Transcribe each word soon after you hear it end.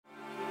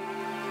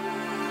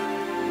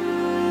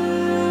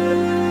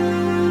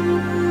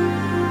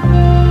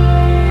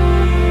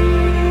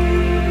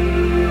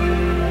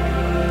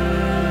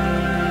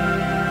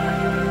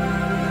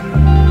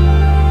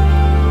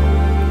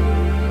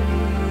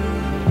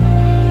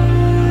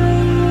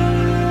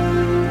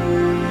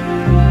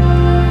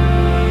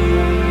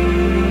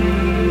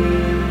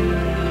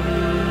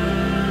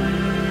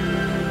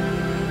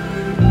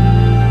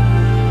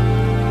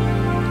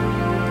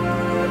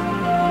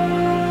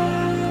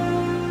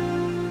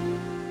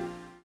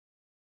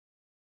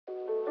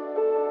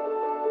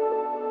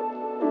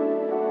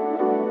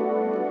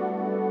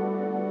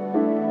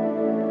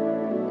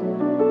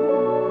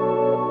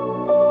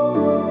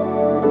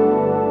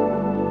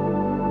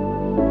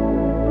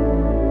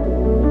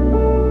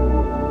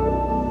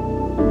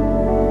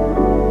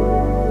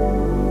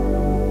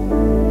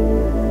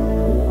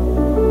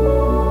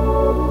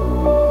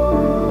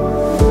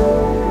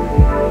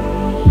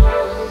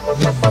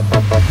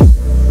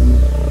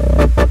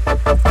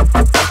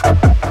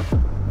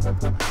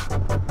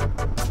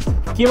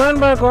কিমান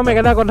বাৰ কম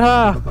একেটা কথা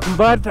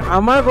বাট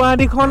আমাৰ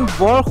গুৱাহাটীখন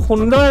বৰ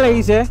সুন্দৰ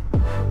লাগিছে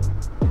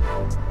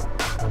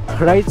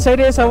ৰাইট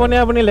সাইডে চাবনে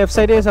আপুনি লেফট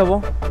সাইডে চাব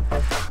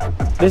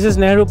দিস ইজ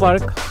নেহৰু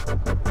পাৰ্ক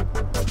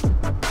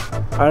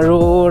আৰু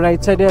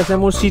ৰাইট সাইডে আছে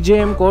মোৰ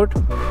CJM কোৰ্ট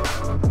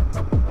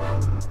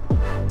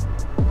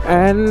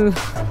এণ্ড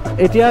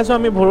এতিয়া আছোঁ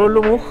আমি ভৰলু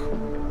মুখ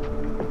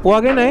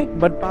পোৱাগৈ নাই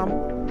বাট পাম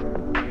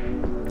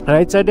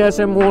ৰাইট সাইডে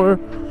আছে মোৰ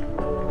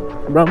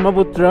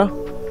ব্ৰহ্মপুত্ৰ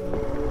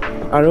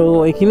আৰু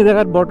এইখিনি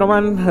জেগাত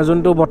বৰ্তমান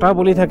যোনটো বতাহ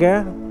বলি থাকে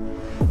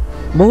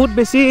বহুত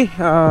বেছি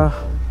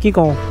কি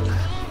কওঁ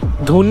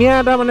ধুনীয়া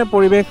এটা মানে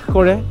পৰিৱেশ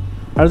কৰে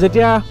আৰু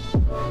যেতিয়া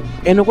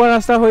এনেকুৱা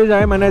ৰাস্তা হৈ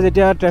যায় মানে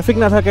যেতিয়া ট্ৰেফিক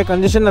নাথাকে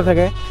কনজেশ্যন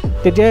নাথাকে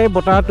তেতিয়া এই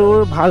বতাহটোৰ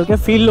ভালকৈ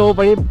ফিল ল'ব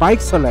পাৰি বাইক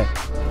চলাই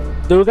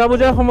দুৰ্গা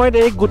পূজাৰ সময়ত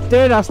এই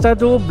গোটেই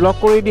ৰাস্তাটো ব্লক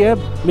কৰি দিয়ে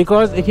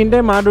বিকজ এইখিনিতে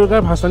মা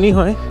দুৰ্গাৰ ভাচনি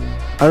হয়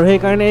আৰু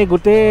সেইকাৰণে এই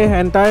গোটেই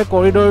এণ্টায়াৰ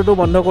কৰিডৰটো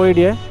বন্ধ কৰি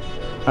দিয়ে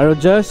আৰু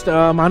জাষ্ট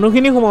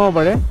মানুহখিনি সোমাব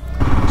পাৰে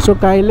চ'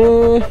 কাইলৈ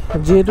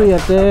যিহেতু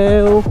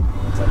ইয়াতেও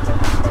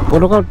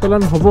পতাকা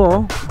উত্তোলন হ'ব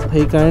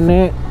সেইকাৰণে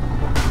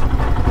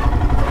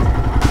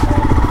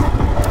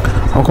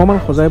অকণমান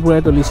সজাই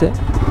পুৰাই তুলিছে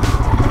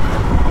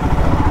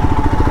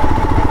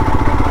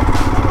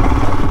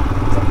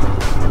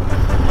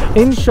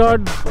In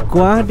short,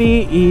 Guwahati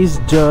is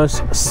just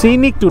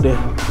scenic today.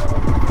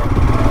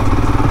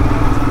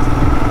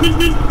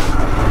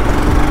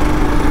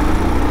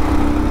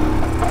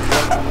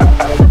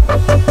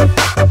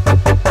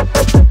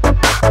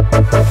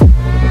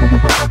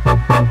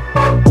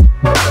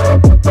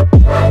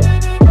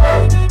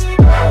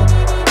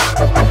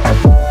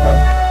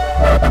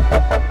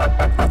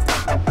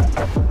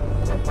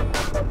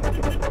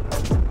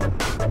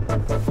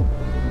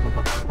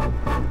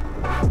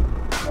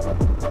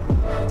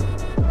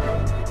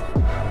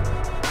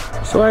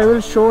 So I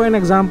will show an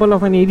example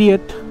of an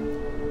idiot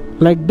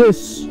like this.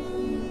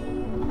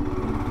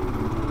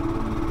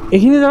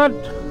 এইখিনি জেগাত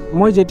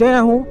মই যেতিয়াই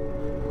আহোঁ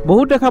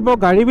বহুত দেখা পাওঁ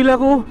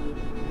গাড়ীবিলাকো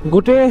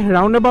গোটেই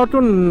ৰাউণ্ড এবাউটটো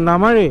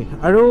নামাৰে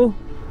আৰু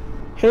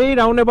সেই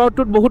ৰাউণ্ড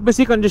এবাউটটোত বহুত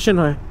বেছি কনজেশ্যন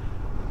হয়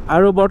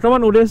আৰু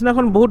বৰ্তমান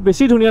উদ্দেশ্যনাখন বহুত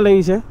বেছি ধুনীয়া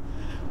লাগিছে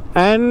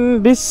and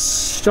this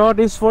shot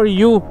is for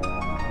U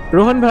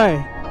Rohan ভাই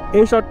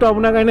এই শ্বটটো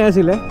আপোনাৰ কাৰণে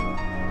আছিলে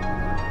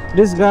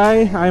দিছ guy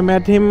I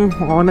met him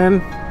on an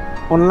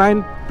online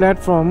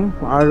platform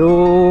আৰু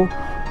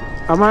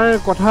আমাৰ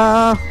কথা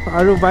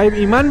আৰু ভাইব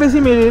ইমান বেছি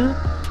মিলিল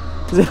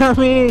যে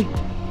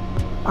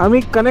আমি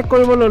কানেক্ট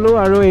কৰিব ল'লোঁ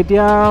আৰু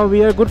এতিয়া we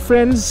are good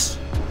friends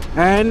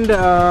and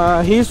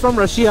he is from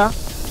Russia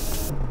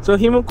চ'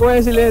 সি মোক কৈ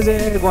আছিলে যে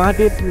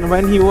গুৱাহাটীত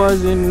when he was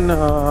in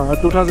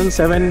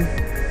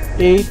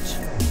 2007-08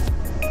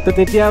 তো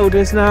তেতিয়া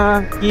উদ্দেশ্যনা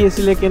কি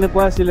আছিলে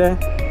কেনেকুৱা আছিলে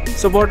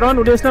চ' বৰ্তমান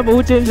উদ্দেশ্যনা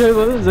বহুত চেঞ্জ হৈ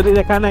গ'ল যদি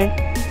দেখা নাই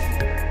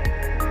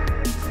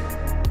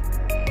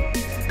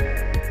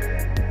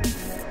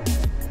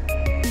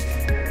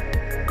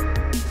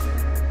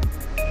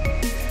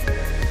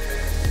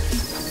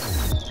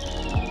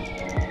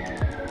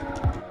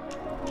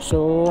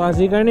চ'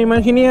 আজিৰ কাৰণে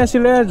ইমানখিনিয়ে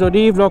আছিলে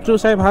যদি ব্লগটো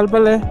চাই ভাল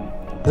পালে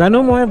জানো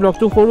মই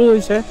ব্লগটো সৰু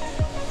হৈছে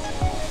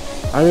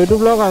আৰু এইটো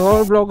ব্লগ আগৰ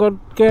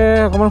ব্লগতকৈ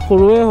অকণমান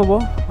সৰুৱে হ'ব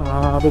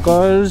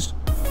বিকজ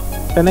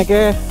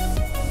তেনেকৈ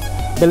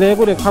বেলেগ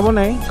একো দেখাব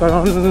নাই কাৰণ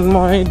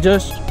মই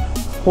জাষ্ট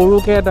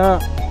সৰুকৈ এটা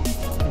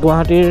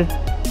গুৱাহাটীৰ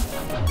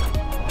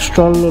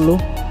ষ্টল ল'লোঁ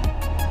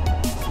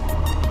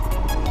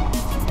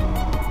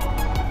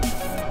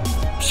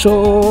চ'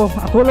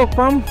 আকৌ লগ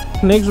পাম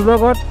নেক্সট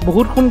ব্লগত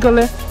বহুত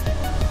সোনকালে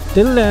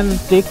Till then,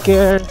 take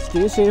care,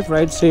 stay safe,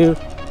 ride safe,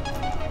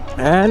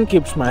 and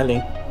keep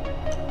smiling.